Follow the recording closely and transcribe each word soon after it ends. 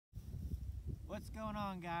going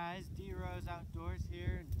on, guys? D-Rose Outdoors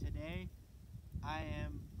here, and today I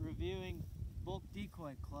am reviewing Bulk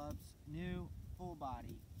Decoy Club's new full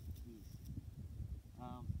body piece.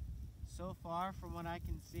 So far, from what I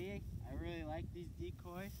can see, I really like these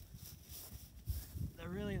decoys. They're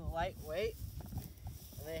really lightweight,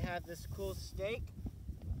 and they have this cool stake.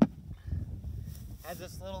 Has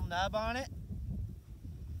this little nub on it,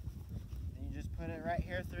 and you just put it right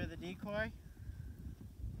here through the decoy.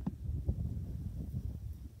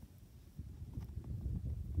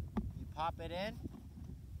 Pop it in,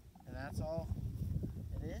 and that's all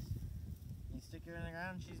it is. You stick her in the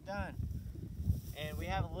ground and she's done. And we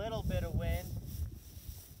have a little bit of wind,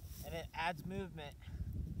 and it adds movement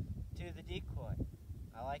to the decoy.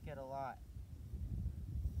 I like it a lot.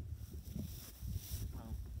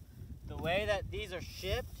 The way that these are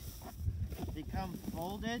shipped, they come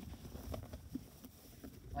folded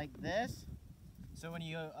like this. So when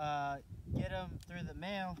you get them through the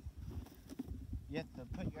mail, you have to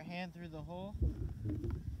put your hand through the hole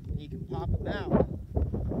and you can pop them out.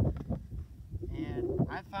 And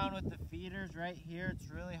I found with the feeders right here,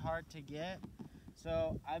 it's really hard to get.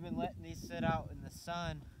 So I've been letting these sit out in the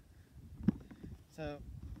sun. So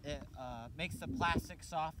it makes the plastic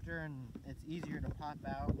softer and it's easier to pop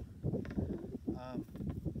out.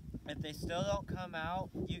 If they still don't come out,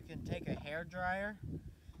 you can take a hair dryer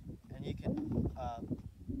and you can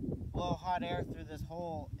blow hot air through this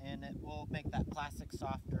hole and it will make that plastic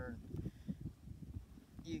softer.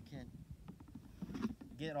 You can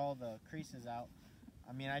get all the creases out.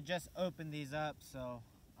 I mean, I just opened these up, so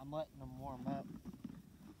I'm letting them warm up.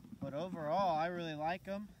 But overall, I really like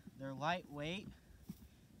them. They're lightweight.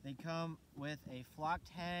 They come with a flocked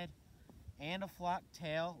head and a flocked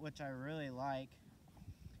tail, which I really like.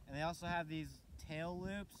 And they also have these tail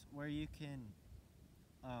loops where you can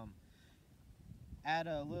add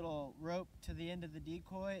a little rope to the end of the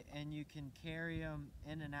decoy and you can carry them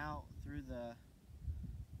in and out through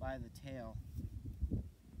by the tail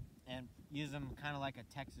and use them kind of like a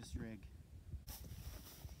Texas rig.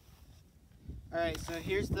 Alright, so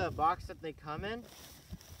here's the box that they come in,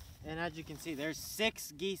 and as you can see there's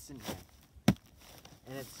 6 geese in here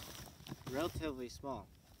and it's relatively small.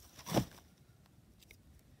 Just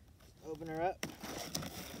open her up.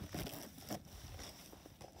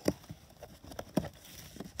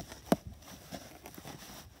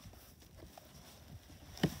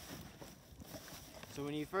 So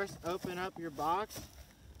when you first open up your box,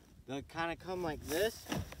 they'll kind of come like this.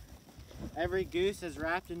 Every goose is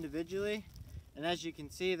wrapped individually, and as you can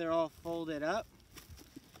see, they're all folded up.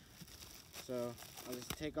 So I'll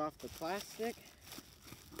just take off the plastic.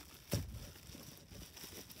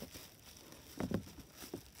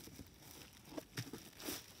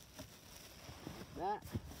 Like that.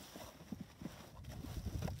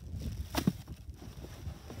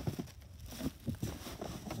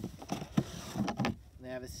 They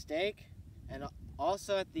have a stake, and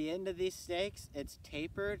also at the end of these stakes it's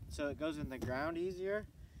tapered so it goes in the ground easier.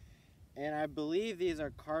 And I believe these are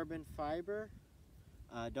carbon fiber.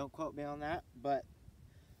 Don't quote me on that, but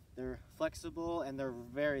they're flexible and they're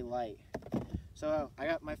very light. So I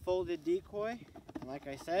got my folded decoy, and like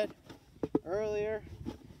I said earlier,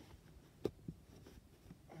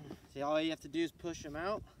 see, all you have to do is push them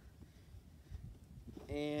out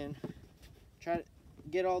and try to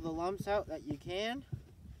get all the lumps out that you can.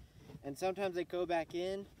 And sometimes they go back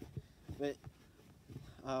in, but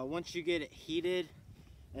once you get it heated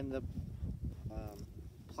and the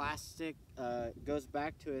plastic goes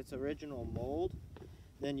back to its original mold,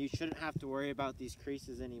 then you shouldn't have to worry about these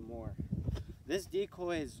creases anymore. This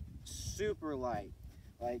decoy is super light.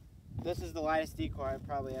 Like, this is the lightest decoy I've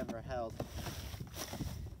probably ever held.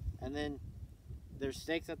 And then there's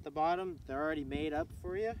stakes at the bottom. They're already made up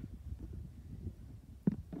for you.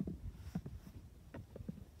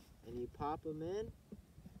 And you pop them in,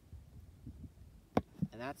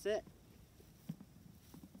 and that's it.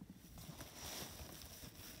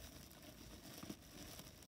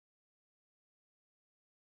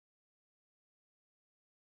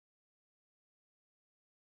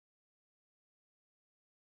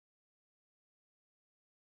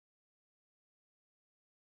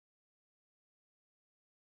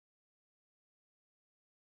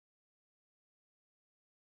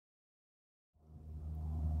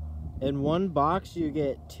 In one box you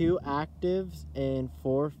get 2 actives and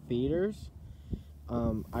 4 feeders.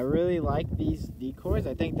 I really like these decoys.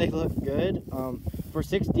 I think they look good. For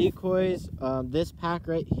 6 decoys, this pack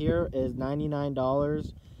right here is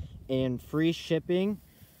 $99 and free shipping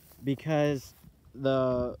because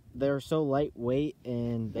they're so lightweight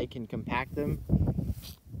and they can compact them.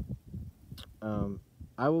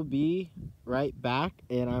 I will be right back,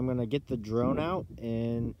 and I'm gonna get the drone out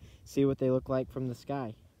and see what they look like from the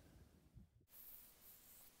sky.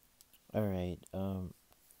 Alright,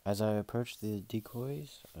 as I approach the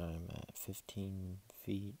decoys, I'm at 15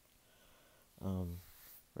 feet.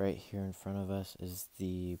 Right here in front of us is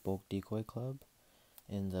the bulk decoy club.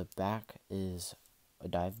 In the back is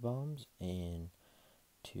dive bombs, and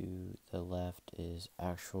to the left is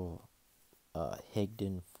actual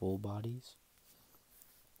Higdon full bodies.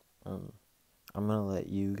 I'm gonna let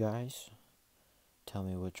you guys tell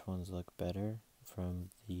me which ones look better from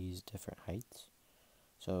these different heights.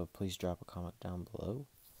 So please drop a comment down below.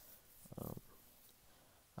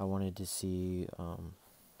 I wanted to see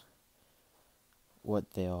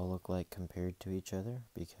what they all look like compared to each other,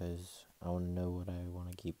 because I want to know what I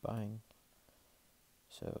want to keep buying.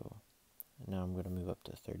 So now I'm going to move up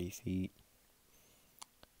to 30 feet.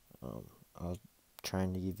 I was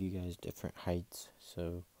trying to give you guys different heights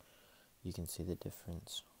so you can see the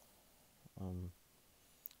difference.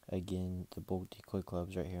 Again, the bulk decoy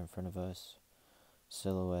club's right here in front of us.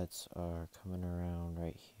 Silhouettes are coming around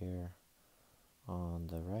right here on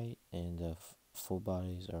the right, and the full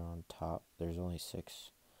bodies are on top. There's only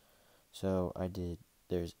 6. So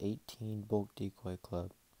there's 18 bulk decoy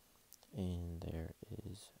club, and there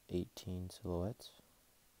is 18 silhouettes,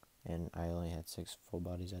 and I only had 6 full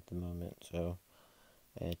bodies at the moment, so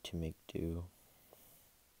I had to make do.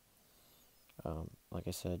 Like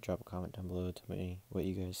I said, drop a comment down below, tell me what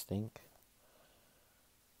you guys think.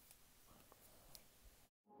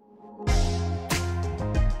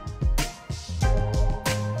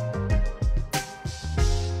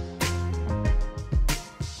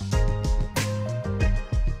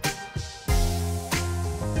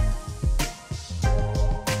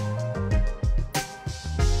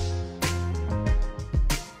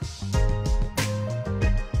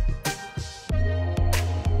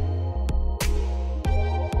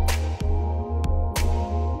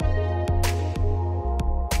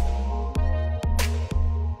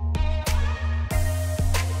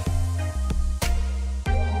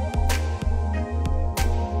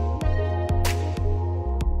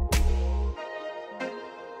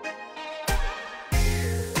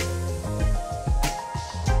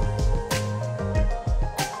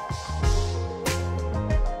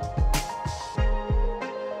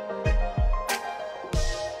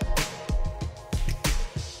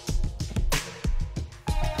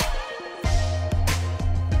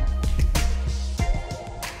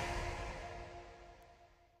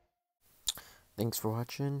 Thanks for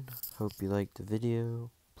watching. Hope you liked the video.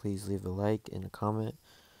 Please leave a like and a comment.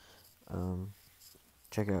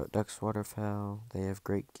 Check out Ducks Waterfowl. They have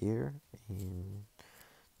great gear. And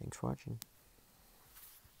thanks for watching.